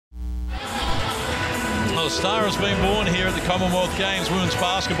Well, a star has been born here at the Commonwealth Games Women's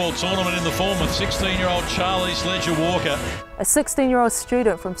Basketball Tournament in the form of 16-year-old Charlisse Leger-Walker. A 16-year-old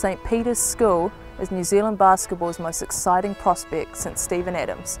student from St Peter's School is New Zealand basketball's most exciting prospect since Stephen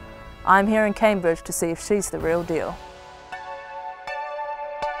Adams. I'm here in Cambridge to see if she's the real deal.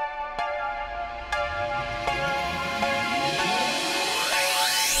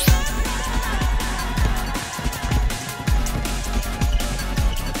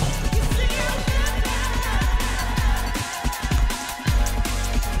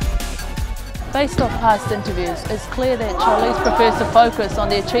 Based off past interviews, it's clear that Charlisse prefers to focus on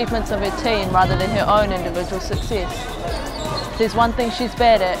the achievements of her team rather than her own individual success. If there's one thing she's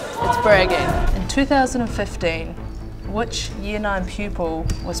bad at, it's bragging. In 2015, which Year 9 pupil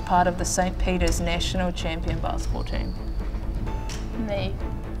was part of the St Peter's national champion basketball team? Me.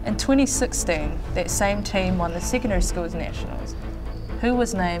 In 2016, that same team won the secondary schools nationals. Who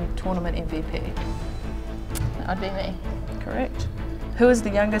was named tournament MVP? That'd be me. Correct. Who is the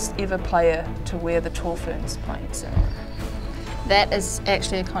youngest ever player to wear the Tall Ferns playing ceremony? That is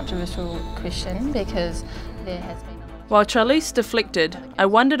actually a controversial question because there has been While Charlisse deflected, I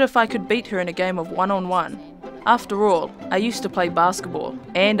wondered if I could beat her in a game of one-on-one. After all, I used to play basketball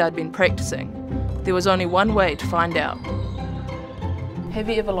and I'd been practicing. There was only one way to find out. Have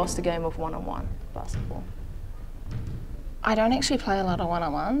you ever lost a game of one-on-one basketball? I don't actually play a lot of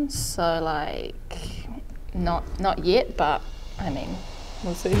one-on-ones, so like not yet, but I mean,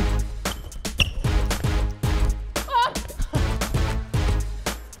 we'll see.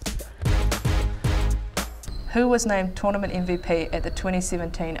 Who was named tournament MVP at the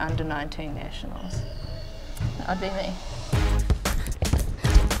 2017 Under-19 Nationals? That'd be me.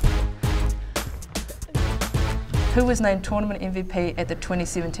 Who was named tournament MVP at the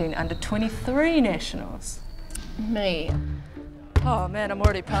 2017 Under-23 Nationals? Me. Oh man, I'm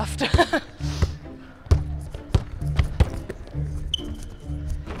already puffed.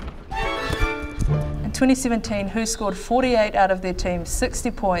 In 2017, who scored 48 out of their team's 60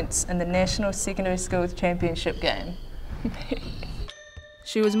 points in the National Secondary Schools Championship game?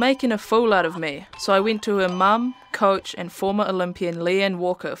 She was making a fool out of me, so I went to her mum, coach and former Olympian Leanne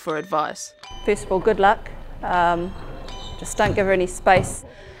Walker for advice. First of all, good luck. Just don't give her any space.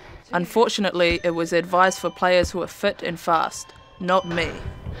 Unfortunately, it was advice for players who are fit and fast, not me.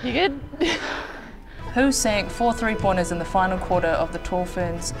 You good? Who sank 4 three-pointers in the final quarter of the Tall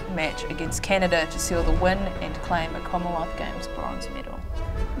Ferns match against Canada to seal the win and claim a Commonwealth Games bronze medal?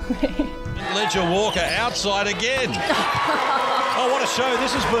 Leger-Walker outside again. Oh, what a show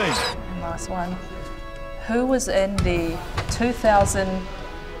this has been. Nice one. Who was in the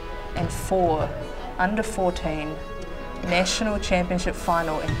 2004 Under-14 National Championship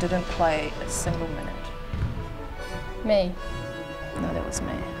final and didn't play a single minute? Me. No, that was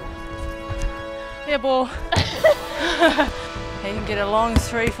me. Yeah, ball. You can get a long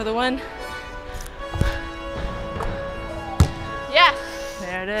 3 for the win. Yeah.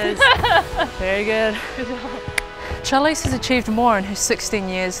 There it is. Very good. Charlisse has achieved more in her 16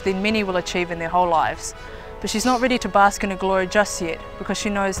 years than many will achieve in their whole lives. But she's not ready to bask in her glory just yet because she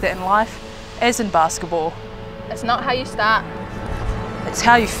knows that in life, as in basketball, It's not how you start. it's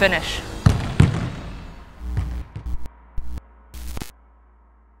how you finish.